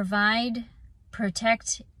and they provide,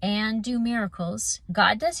 protect, and do miracles.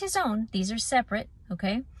 God does his own. These are separate,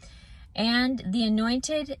 okay? And the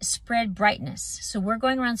anointed spread brightness. So we're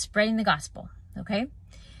going around spreading the gospel, okay?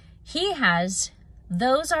 He has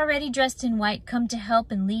those already dressed in white come to help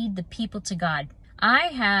and lead the people to God. I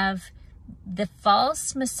have the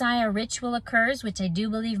false Messiah ritual occurs, which I do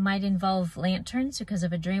believe might involve lanterns because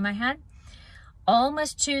of a dream I had. All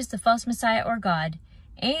must choose the false Messiah or God,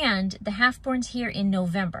 and the half-borns here in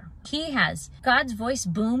November. He has God's voice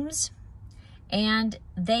booms, and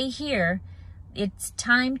they hear it's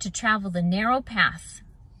time to travel the narrow path.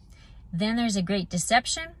 Then there's a great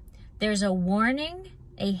deception. There's a warning,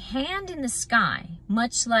 a hand in the sky,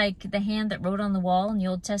 much like the hand that wrote on the wall in the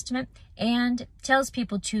Old Testament, and tells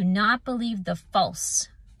people to not believe the false.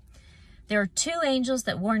 There are 2 angels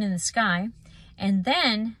that warn in the sky, and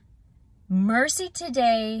then mercy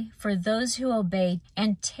today for those who obey,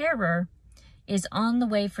 and terror is on the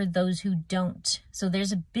way for those who don't. So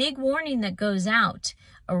there's a big warning that goes out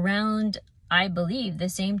around, I believe, the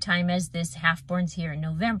same time as this half-borns here in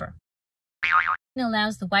November. It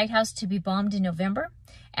allows the White House to be bombed in November,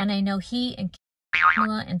 and I know he and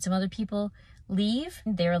Kamala and some other people leave.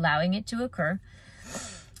 They're allowing it to occur.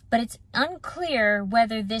 But it's unclear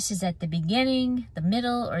whether this is at the beginning, the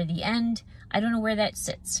middle, or the end. I don't know where that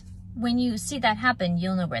sits. When you see that happen,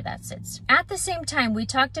 you'll know where that sits. At the same time, we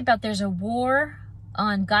talked about there's a war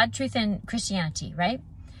on God, truth, and Christianity, right?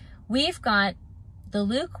 We've got the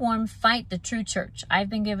lukewarm fight the true church. I've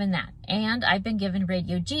been given that. And I've been given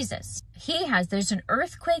Radio Jesus. There's an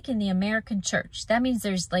earthquake in the American church. That means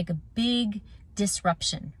there's like a big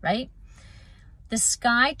disruption, right? The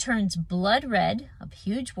sky turns blood red, a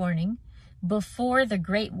huge warning, before the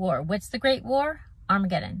Great War. What's the Great War?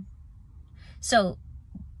 Armageddon. So,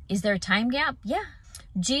 is there a time gap? Yeah.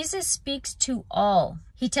 Jesus speaks to all.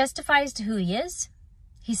 He testifies to who he is.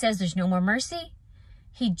 He says there's no more mercy.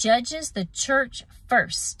 He judges the church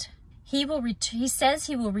first. He says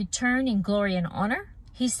he will return in glory and honor.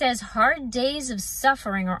 He says hard days of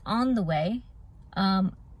suffering are on the way.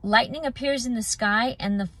 Lightning appears in the sky,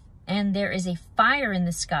 and there is a fire in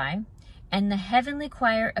the sky, and the heavenly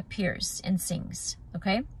choir appears and sings.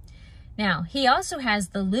 Okay? Now, he also has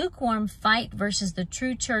the lukewarm fight versus the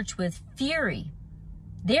true church with fury.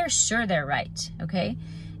 They're sure they're right. Okay?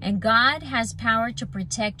 And God has power to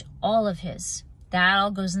protect all of his. That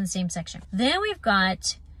all goes in the same section. Then we've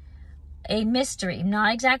got a mystery.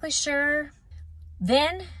 Not exactly sure.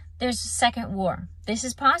 Then there's a second war. This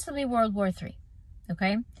is possibly World War III.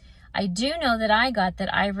 Okay? I do know that I got that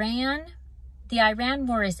the Iran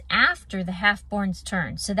war is after the half-born's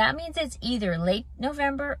turn. So that means it's either late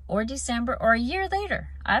November or December or a year later.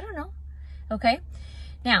 I don't know. Okay?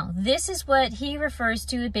 Now, this is what he refers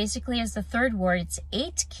to basically as the third war. It's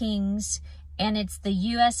 8 kings, and it's the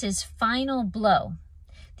U.S.'s final blow.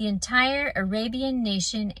 The entire Arabian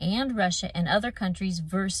nation and Russia and other countries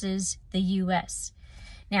versus the U.S.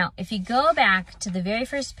 Now, if you go back to the very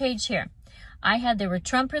first page here, there were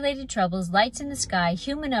Trump-related troubles, lights in the sky,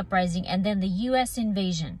 human uprising, and then the U.S.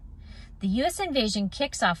 invasion. The U.S. invasion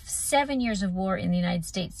kicks off 7 years of war in the United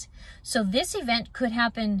States. So this event could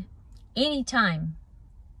happen anytime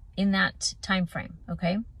in that time frame,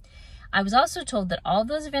 okay? I was also told that all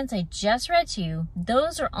those events I just read to you,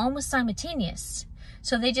 those are almost simultaneous.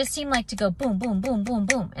 So they just seem like to go boom, boom, boom, boom,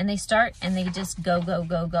 boom. And they start and they just go, go,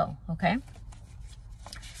 go, go, okay?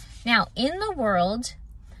 Now, in the world,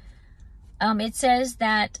 it says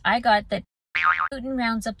that I got that Putin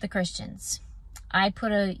rounds up the Christians. I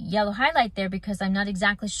put a yellow highlight there because I'm not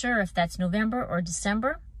exactly sure if that's November or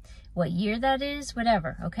December, what year that is,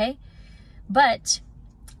 whatever, okay?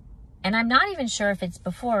 And I'm not even sure if it's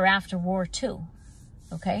before or after War II,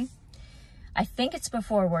 okay? I think it's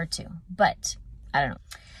before War II, but I don't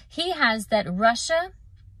know. He has that Russia,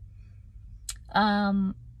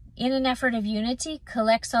 in an effort of unity,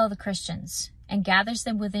 collects all the Christians and gathers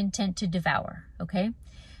them with intent to devour, okay?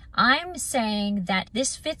 I'm saying that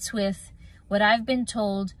this fits with what I've been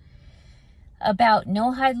told about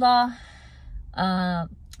no-hide law,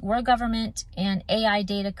 world government, and AI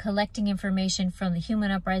data collecting information from the human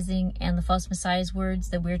uprising and the false messiah's words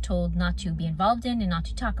that we're told not to be involved in and not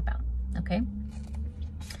to talk about, okay?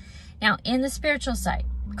 Now, in the spiritual side,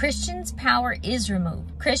 Christians' power is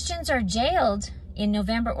removed. Christians are jailed in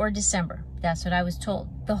November or December. That's what I was told.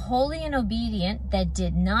 The holy and obedient that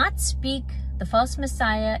did not speak the false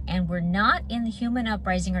Messiah and were not in the human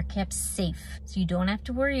uprising are kept safe. So you don't have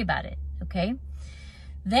to worry about it, okay?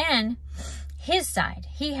 Then, his side.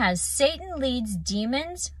 He has Satan leads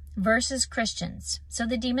demons versus Christians. So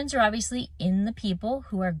the demons are obviously in the people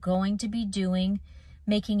who are going to be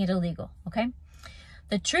making it illegal, okay?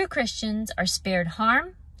 The true Christians are spared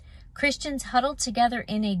harm. Christians huddled together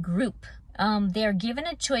in a group. They are given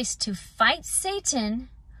a choice to fight Satan,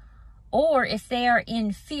 or if they are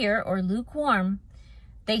in fear or lukewarm,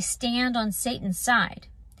 they stand on Satan's side.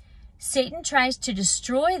 Satan tries to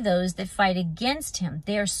destroy those that fight against him.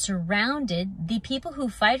 They are surrounded, the people who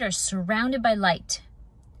fight are surrounded by light.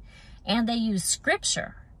 And they use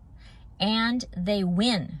scripture. And they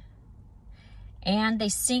win. And they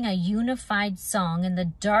sing a unified song, and the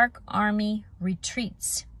dark army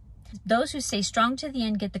retreats. Those who stay strong to the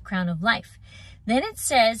end get the crown of life. Then it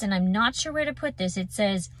says, and I'm not sure where to put this, it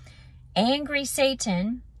says, angry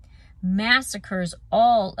Satan massacres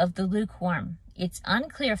all of the lukewarm. It's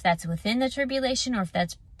unclear if that's within the tribulation or if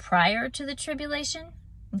that's prior to the tribulation.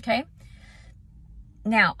 Okay.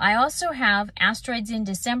 Now, I also have asteroids in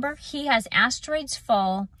December. He has asteroids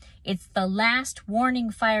fall. It's the last warning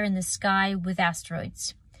fire in the sky with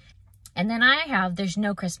asteroids. And then I have, there's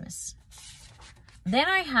no Christmas. Then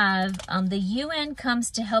I have the UN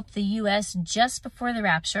comes to help the U.S. just before the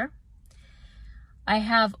rapture. I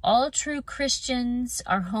have all true Christians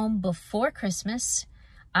are home before Christmas.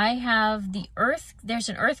 I have the earth, there's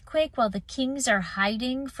an earthquake while the kings are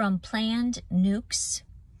hiding from planned nukes.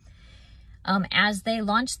 As they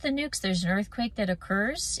launch the nukes, there's an earthquake that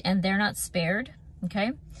occurs and they're not spared,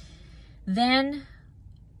 okay? Then,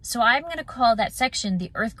 so I'm going to call that section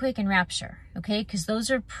the earthquake and rapture, okay? Because those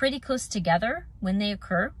are pretty close together when they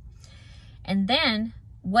occur. And then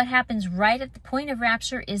what happens right at the point of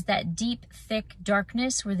rapture is that deep, thick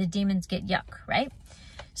darkness where the demons get yuck, right?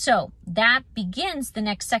 So that begins the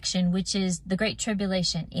next section, which is the Great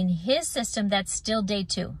Tribulation. In his system, that's still day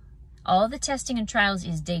 2. All the testing and trials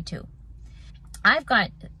is day 2. I've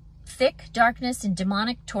got thick darkness and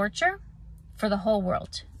demonic torture for the whole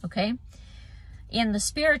world, okay? In the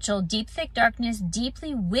spiritual, deep, thick darkness,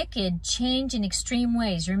 deeply wicked change in extreme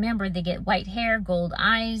ways. Remember, they get white hair, gold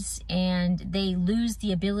eyes, and they lose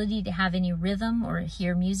the ability to have any rhythm or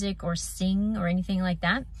hear music or sing or anything like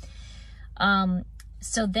that.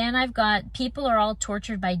 So then I've got people are all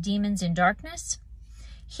tortured by demons in darkness.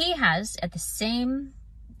 He has, at the same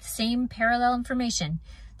parallel information,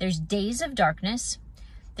 there's days of darkness.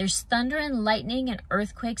 There's thunder and lightning and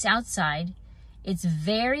earthquakes outside. It's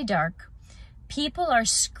very dark. People are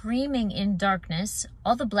screaming in darkness.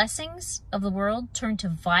 All the blessings of the world turn to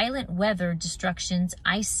violent weather, destructions,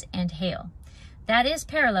 ice, and hail. That is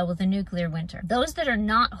parallel with the nuclear winter. Those that are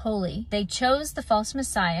not holy, they chose the false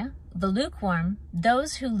Messiah, the lukewarm,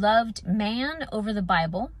 those who loved man over the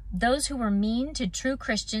Bible, those who were mean to true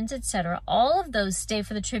Christians, etc. All of those stay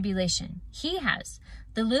for the tribulation. He has.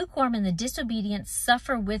 The lukewarm and the disobedient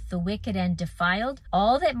suffer with the wicked and defiled.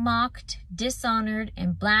 All that mocked, dishonored,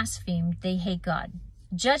 and blasphemed, they hate God.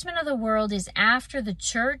 Judgment of the world is after the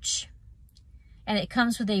church, and it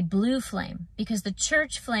comes with a blue flame, because the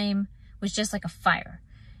church flame was just like a fire,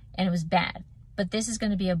 and it was bad. But this is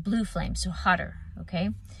going to be a blue flame, so hotter, okay?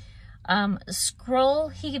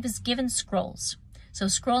 He was given scrolls. So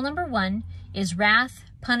scroll number 1 is wrath,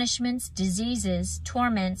 punishments, diseases,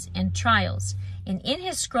 torments, and trials. And in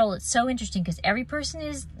his scroll, it's so interesting because every person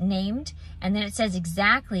is named, and then it says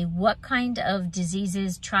exactly what kind of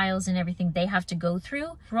diseases, trials, and everything they have to go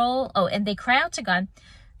through. And they cry out to God.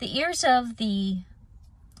 The ears of the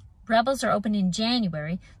rebels are opened in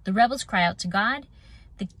January. The rebels cry out to God.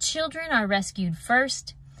 The children are rescued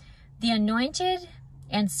first. The anointed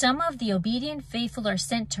and some of the obedient faithful are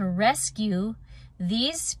sent to rescue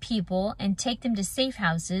these people and take them to safe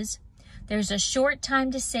houses. There's a short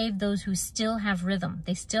time to save those who still have rhythm.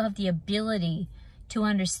 They still have the ability to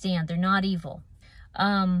understand. They're not evil.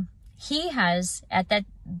 He has,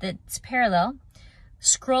 that's parallel,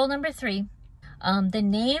 scroll number 3, the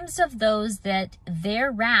names of those that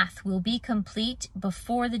their wrath will be complete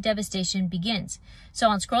before the devastation begins. So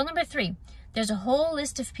on scroll number 3, there's a whole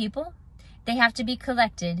list of people. They have to be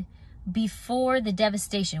collected before the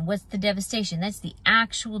devastation. What's the devastation? That's the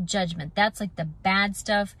actual judgment. That's like the bad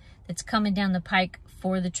stuff that's coming down the pike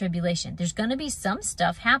for the tribulation. There's going to be some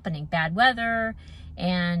stuff happening, bad weather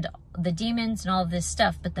and the demons and all of this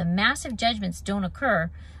stuff, but the massive judgments don't occur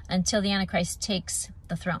until the Antichrist takes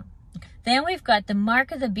the throne. Then we've got the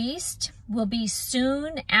mark of the beast will be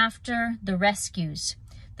soon after the rescues.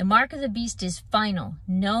 The mark of the beast is final.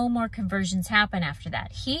 No more conversions happen after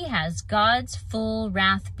that. He has God's full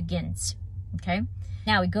wrath begins. Okay?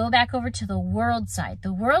 Now we go back over to the world side.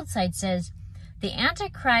 The world side says the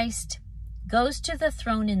Antichrist goes to the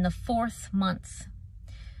throne in the 4th month.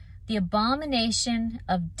 The abomination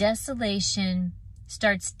of desolation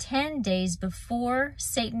starts 10 days before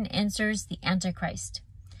Satan enters the Antichrist.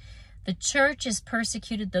 The church is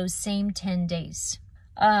persecuted those same 10 days.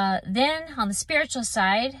 Then on the spiritual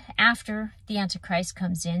side, after the Antichrist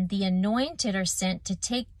comes in, the anointed are sent to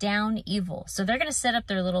take down evil. So they're going to set up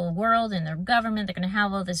their little world and their government. They're going to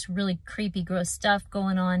have all this really creepy, gross stuff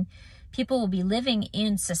going on. People will be living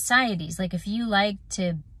in societies. Like if you like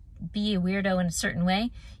to be a weirdo in a certain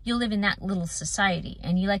way, you'll live in that little society.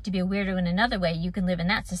 And you like to be a weirdo in another way, you can live in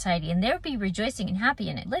that society. And they'll be rejoicing and happy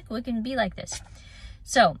in it. Look, we can be like this.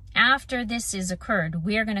 So after this is occurred,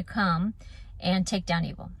 we are going to come and take down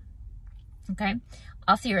evil, okay,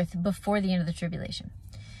 off the earth before the end of the tribulation.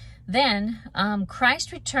 Then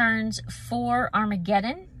Christ returns for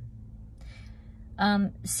Armageddon.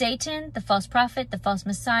 Satan, the false prophet, the false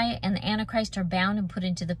Messiah, and the Antichrist are bound and put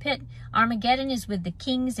into the pit. Armageddon is with the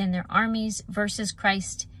kings and their armies versus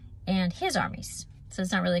Christ and his armies. So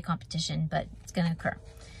it's not really a competition, but it's going to occur.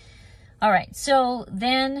 All right, so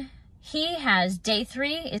then he has day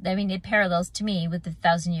 3. I mean, it parallels to me with the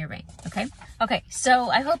 1,000-year reign, okay? Okay, so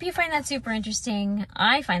I hope you find that super interesting.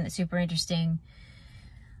 I find that super interesting.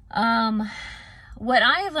 What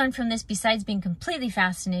I have learned from this, besides being completely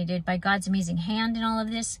fascinated by God's amazing hand in all of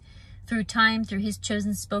this, through time, through his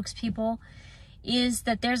chosen spokespeople, is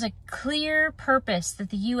that there's a clear purpose that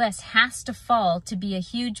the U.S. has to fall to be a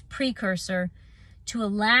huge precursor to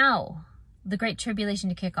allow the Great Tribulation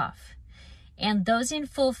to kick off. And those in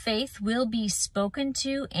full faith will be spoken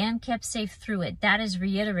to and kept safe through it. That is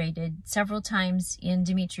reiterated several times in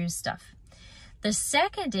Demetrius' stuff. The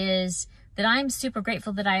second is that I'm super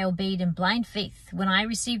grateful that I obeyed in blind faith. When I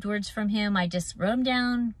received words from him, I just wrote them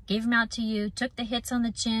down, gave them out to you, took the hits on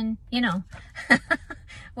the chin, you know,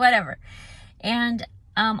 whatever. And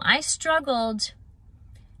I struggled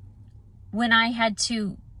when I had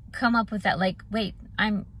to come up with that, like, wait,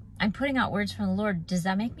 I'm putting out words from the Lord. Does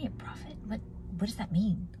that make me a prophet? What does that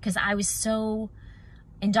mean? Because I was so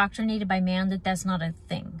indoctrinated by man that that's not a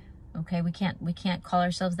thing. Okay, we can't call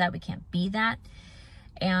ourselves that. We can't be that.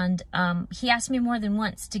 And he asked me more than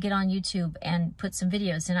once to get on YouTube and put some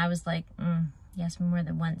videos, and I was like, he asked me more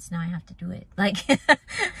than once. Now I have to do it. Like,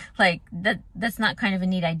 like that's not kind of a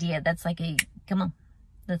neat idea. That's like a come on,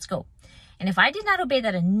 let's go. And if I did not obey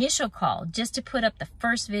that initial call just to put up the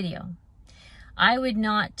first video, I would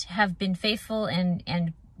not have been faithful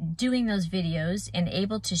and doing those videos and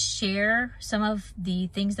able to share some of the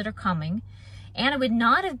things that are coming. And I would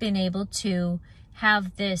not have been able to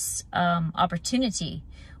have this opportunity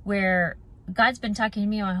where God's been talking to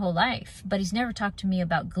me my whole life, but he's never talked to me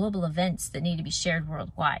about global events that need to be shared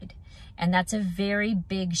worldwide. And that's a very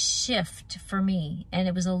big shift for me. And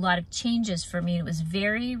it was a lot of changes for me. It was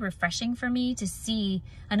very refreshing for me to see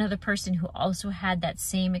another person who also had that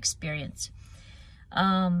same experience.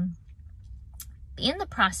 In the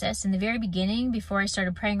process, in the very beginning, before I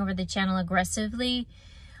started praying over the channel aggressively,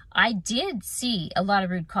 I did see a lot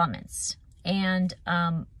of rude comments. And,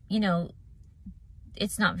 you know,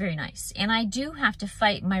 it's not very nice. And I do have to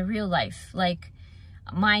fight my real life. Like,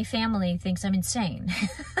 my family thinks I'm insane.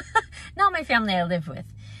 Not my family I live with,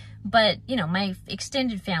 but, you know, my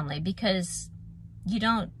extended family, because you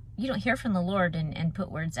don't hear from the Lord and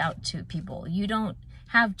put words out to people. You don't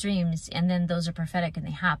have dreams and then those are prophetic and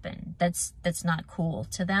they happen. That's not cool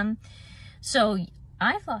to them. So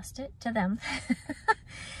I've lost it to them.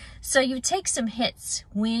 So you take some hits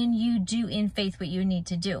when you do in faith what you need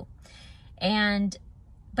to do.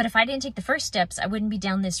 But if I didn't take the first steps, I wouldn't be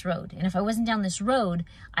down this road. And if I wasn't down this road,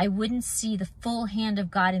 I wouldn't see the full hand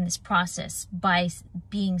of God in this process by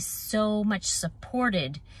being so much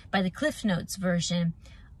supported by the Cliff Notes version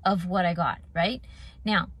of what I got, right?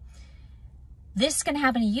 Now, this is going to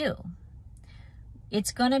happen to you.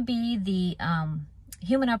 It's going to be the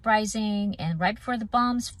human uprising, and right before the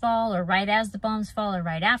bombs fall, or right as the bombs fall, or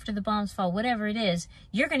right after the bombs fall, whatever it is,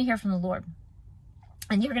 you're going to hear from the Lord.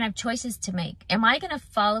 And you're going to have choices to make. Am I going to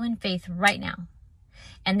follow in faith right now?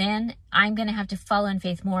 And then I'm going to have to follow in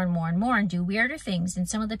faith more and more and more and do weirder things. And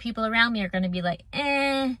some of the people around me are going to be like,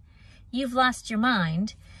 you've lost your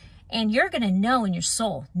mind. And you're going to know in your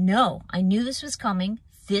soul, no, I knew this was coming.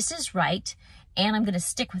 This is right. And I'm going to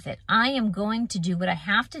stick with it. I am going to do what I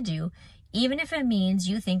have to do, even if it means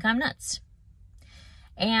you think I'm nuts.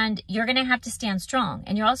 And you're going to have to stand strong.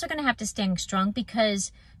 And you're also going to have to stand strong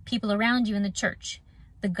because people around you in the church,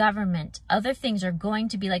 the government, other things are going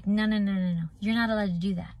to be like, no, no, no, no, no. You're not allowed to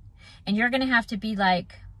do that. And you're going to have to be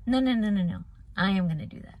like, no, no, no, no, no. I am going to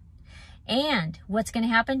do that. And what's going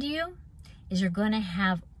to happen to you is you're going to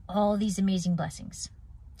have all these amazing blessings.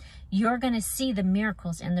 You're going to see the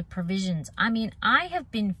miracles and the provisions. I mean, I have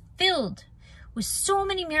been filled with so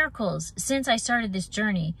many miracles since I started this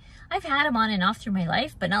journey. I've had them on and off through my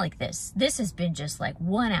life, but not like this. This has been just like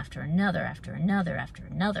one after another, after another, after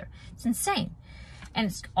another. It's insane. And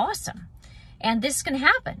it's awesome. And this is going to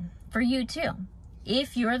happen for you too.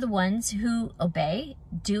 If you're the ones who obey,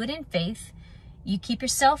 do it in faith, you keep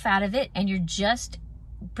yourself out of it, and you're just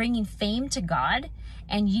bringing fame to God,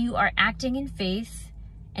 and you are acting in faith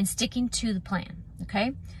and sticking to the plan,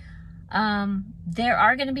 okay? There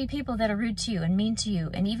are going to be people that are rude to you and mean to you,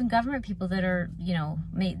 and even government people that are, you know,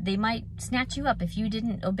 they might snatch you up if you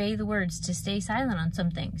didn't obey the words to stay silent on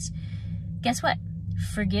some things. Guess what?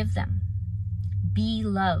 Forgive them. Be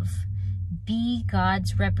love. Be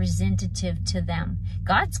God's representative to them.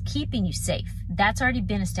 God's keeping you safe. That's already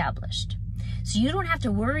been established. So you don't have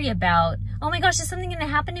to worry about, oh my gosh, is something going to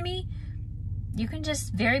happen to me? You can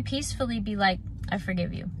just very peacefully be like, I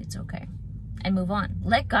forgive you. It's okay. And move on.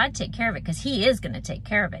 Let God take care of it, because he is going to take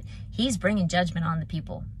care of it. He's bringing judgment on the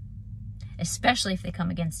people, especially if they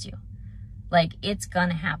come against you. Like, it's going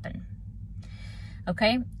to happen.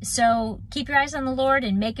 Okay? So keep your eyes on the Lord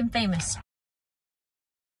and make him famous.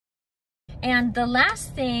 And the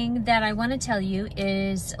last thing that I want to tell you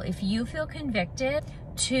is, if you feel convicted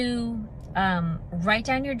to write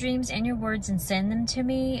down your dreams and your words and send them to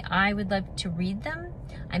me, I would love to read them.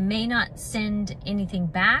 I may not send anything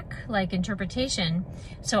back, like interpretation,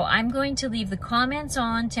 so I'm going to leave the comments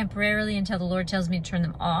on temporarily until the Lord tells me to turn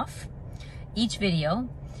them off each video,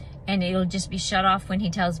 and it'll just be shut off when he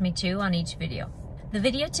tells me to on each video. The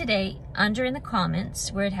video today, under in the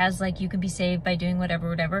comments, where it has like, you can be saved by doing whatever,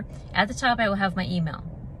 whatever, at the top I will have my email,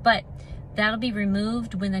 but that'll be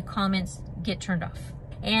removed when the comments get turned off.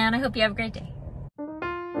 And I hope you have a great day.